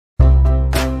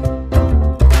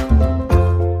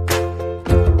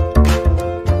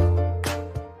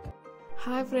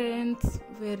Friends,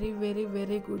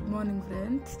 very good morning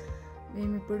friends.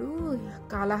 మేము ఇప్పుడు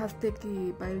కాళహస్తికి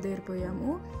బయలుదేరిపోయాము.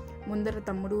 ముందర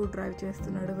తమ్ముడు డ్రైవ్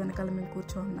చేస్తున్నాడు, వెనకాల మేము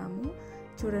కూర్చోన్నాము.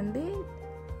 చూడండి,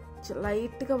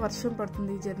 లైట్గా వర్షం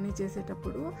పడుతుంది జర్నీ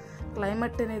చేసేటప్పుడు.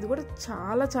 క్లైమేట్ అనేది కూడా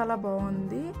చాలా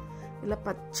బాగుంది. ఇలా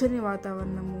పచ్చని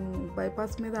వాతావరణము,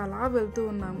 బైపాస్ మీద అలా వెళ్తూ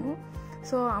ఉన్నాము.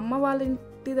 సో అమ్మ వాళ్ళ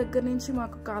ఇంటి దగ్గర నుంచి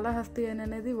మాకు కాళహస్తి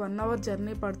అనేది 1 hour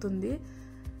జర్నీ పడుతుంది.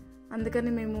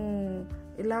 అందుకని మేము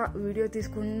ఇలా వీడియో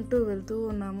తీసుకుంటూ వెళ్తూ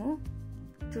ఉన్నాము.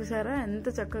 చూసారా ఎంత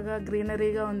చక్కగా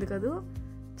గ్రీనరీగా ఉంది కదా.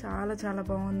 చాలా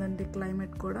బాగుందండి.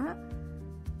 క్లైమేట్ కూడా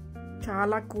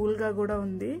చాలా కూల్గా కూడా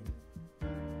ఉంది.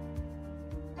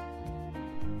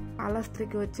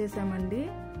 కాళహస్తికి వచ్చేసామండి.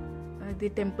 ఇది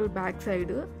టెంపుల్ బ్యాక్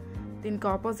సైడ్. దీనికి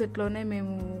ఆపోజిట్లోనే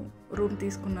మేము రూమ్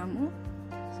తీసుకున్నాము.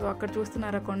 సో అక్కడ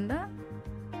చూస్తున్నారా కొండ,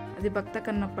 అది భక్త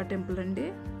కన్నప్ప టెంపుల్ అండి.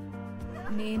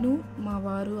 నేను, మా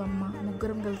వారు, అమ్మ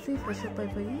ముగ్గురం కలిసి ఫ్రెష్ అప్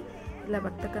అయిపోయి ఇలా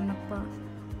భక్త కన్నప్ప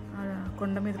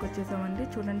కొండ మీదకి వచ్చేసామండి.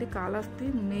 చూడండి, కాళహస్తి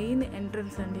మెయిన్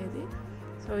ఎంట్రన్స్ అండి అది.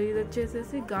 సో ఇది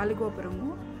వచ్చేసేసి గాలిగోపురము.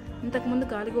 ఇంతకుముందు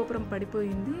గాలిగోపురం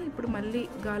పడిపోయింది, ఇప్పుడు మళ్ళీ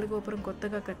గాలిగోపురం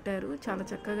కొత్తగా కట్టారు. చాలా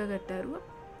చక్కగా కట్టారు.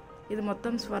 ఇది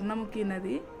మొత్తం స్వర్ణముఖి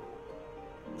నది.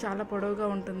 చాలా పొడవుగా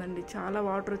ఉంటుందండి. చాలా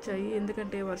వాటర్ వచ్చాయి,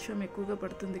 ఎందుకంటే వర్షం ఎక్కువగా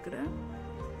పడుతుంది ఇక్కడ.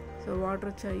 సో వాటర్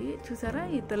వచ్చాయి. చూసారా,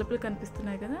 ఈ తలుపులు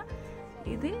కనిపిస్తున్నాయి కదా,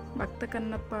 ఇది భక్త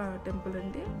కన్నప్ప టెంపుల్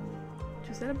అండి.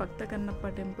 చూసారా, భక్త కన్నప్ప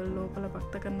టెంపుల్ లోపల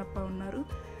భక్త కన్నప్ప ఉన్నారు.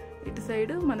 ఇటు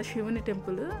సైడ్ మన శివుని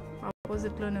టెంపుల్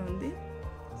ఆపోజిట్లోనే ఉంది.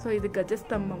 సో ఇది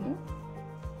గజస్తంభము.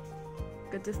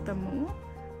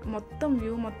 మొత్తం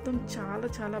వ్యూ మొత్తం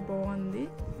చాలా బాగుంది.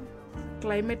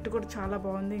 క్లైమేట్ కూడా చాలా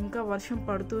బాగుంది. ఇంకా వర్షం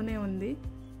పడుతూనే ఉంది.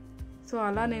 సో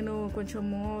అలా నేను కొంచెం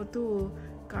మూవ్ అవుతూ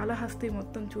కాళహస్తి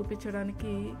మొత్తం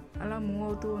చూపించడానికి అలా మూవ్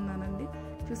అవుతూ ఉన్నానండి.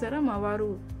 చూసారా, మా వారు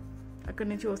అక్కడి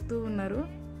నుంచి వస్తూ ఉన్నారు.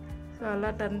 సో అలా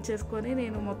టర్న్ చేసుకొని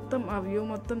నేను మొత్తం ఆ వ్యూ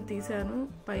మొత్తం తీశాను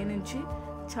పైనుంచి.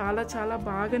 చాలా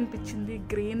బాగా అనిపించింది.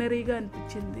 గ్రీనరీగా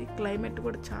అనిపించింది. క్లైమేట్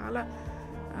కూడా చాలా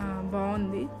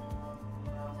బాగుంది.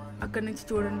 అక్కడి నుంచి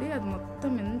చూడండి, అది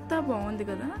మొత్తం ఎంత బాగుంది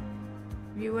కదా.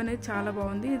 వ్యూ అనేది చాలా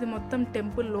బాగుంది. ఇది మొత్తం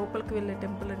టెంపుల్ లోపలికి వెళ్ళే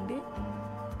టెంపుల్ అండి.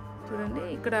 చూడండి,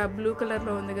 ఇక్కడ బ్లూ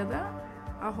కలర్లో ఉంది కదా,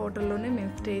 ఆ హోటల్లోనే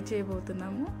మేము స్టే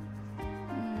చేయబోతున్నాము.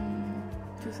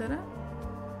 చూసారా,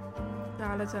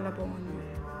 చాలా బాగుంది.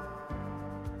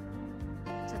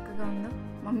 చక్కగా ఉందా.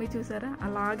 మమ్మీ చూసారా,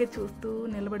 అలాగే చూస్తూ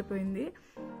నిలబడిపోయింది.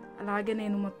 అలాగే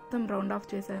నేను మొత్తం రౌండ్ ఆఫ్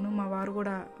చేశాను. మా వారు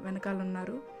కూడా వెనకాల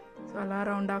ఉన్నారు. సో అలా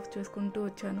రౌండ్ ఆఫ్ చేసుకుంటూ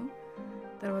వచ్చాను.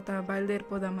 తర్వాత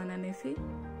బయలుదేరిపోదామని అనేసి.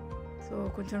 సో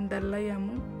కొంచెం డల్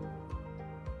అయ్యాము.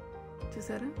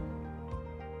 చూసారా,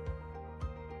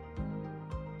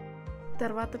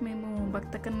 తర్వాత మేము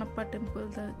భక్త కన్నప్ప టెంపుల్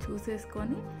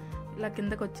చూసేసుకొని ఇలా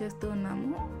కిందకు వచ్చేస్తూ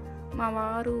ఉన్నాము. మా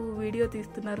వారు వీడియో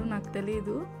తీస్తున్నారు, నాకు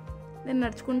తెలియదు. నేను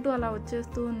నడుచుకుంటూ అలా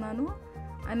వచ్చేస్తూ ఉన్నాను.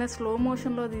 ఆయన స్లో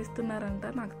మోషన్లో తీస్తున్నారంట,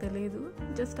 నాకు తెలియదు.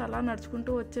 జస్ట్ అలా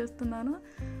నడుచుకుంటూ వచ్చేస్తున్నాను.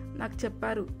 నాకు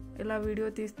చెప్పారు ఇలా వీడియో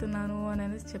తీస్తున్నాను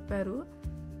అనేసి చెప్పారు.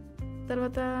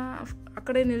 తర్వాత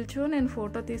అక్కడే నిల్చో, నేను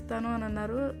ఫోటో తీస్తాను అని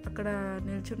అన్నారు. అక్కడ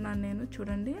నిల్చున్నాను నేను.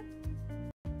 చూడండి,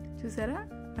 చూసారా,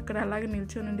 అక్కడ అలాగే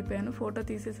నిల్చొని ఉండిపోయాను. ఫోటో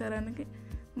తీసేసారానికి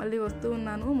మళ్ళీ వస్తూ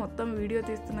ఉన్నాను. మొత్తం వీడియో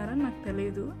తీస్తున్నారని నాకు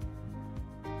తెలియదు.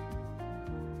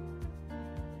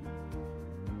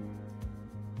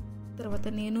 తర్వాత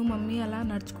నేను, మమ్మీ అలా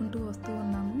నడుచుకుంటూ వస్తూ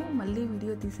ఉన్నాము. మళ్ళీ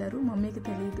వీడియో తీశారు. మమ్మీకి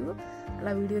తెలియదు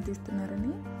అలా వీడియో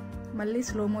తీస్తున్నారని. మళ్ళీ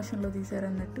స్లో మోషన్లో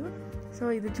తీశారన్నట్టు. సో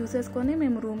ఇది చూసేసుకొని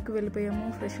మేము రూమ్కి వెళ్ళిపోయాము.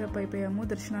 ఫ్రెష్ అప్ అయిపోయాము.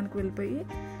 దర్శనానికి వెళ్ళిపోయి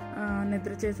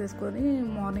నిద్ర చేసేసుకొని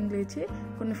మార్నింగ్ లేచి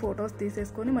కొన్ని ఫొటోస్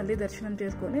తీసేసుకొని మళ్ళీ దర్శనం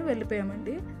చేసుకొని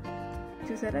వెళ్ళిపోయామండి.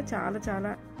 చూసారా,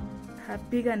 చాలా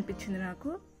హ్యాపీగా అనిపించింది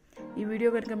నాకు. ఈ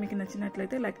వీడియో కనుక మీకు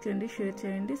నచ్చినట్లయితే లైక్ చేయండి, షేర్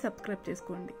చేయండి, సబ్స్క్రైబ్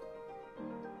చేసుకోండి.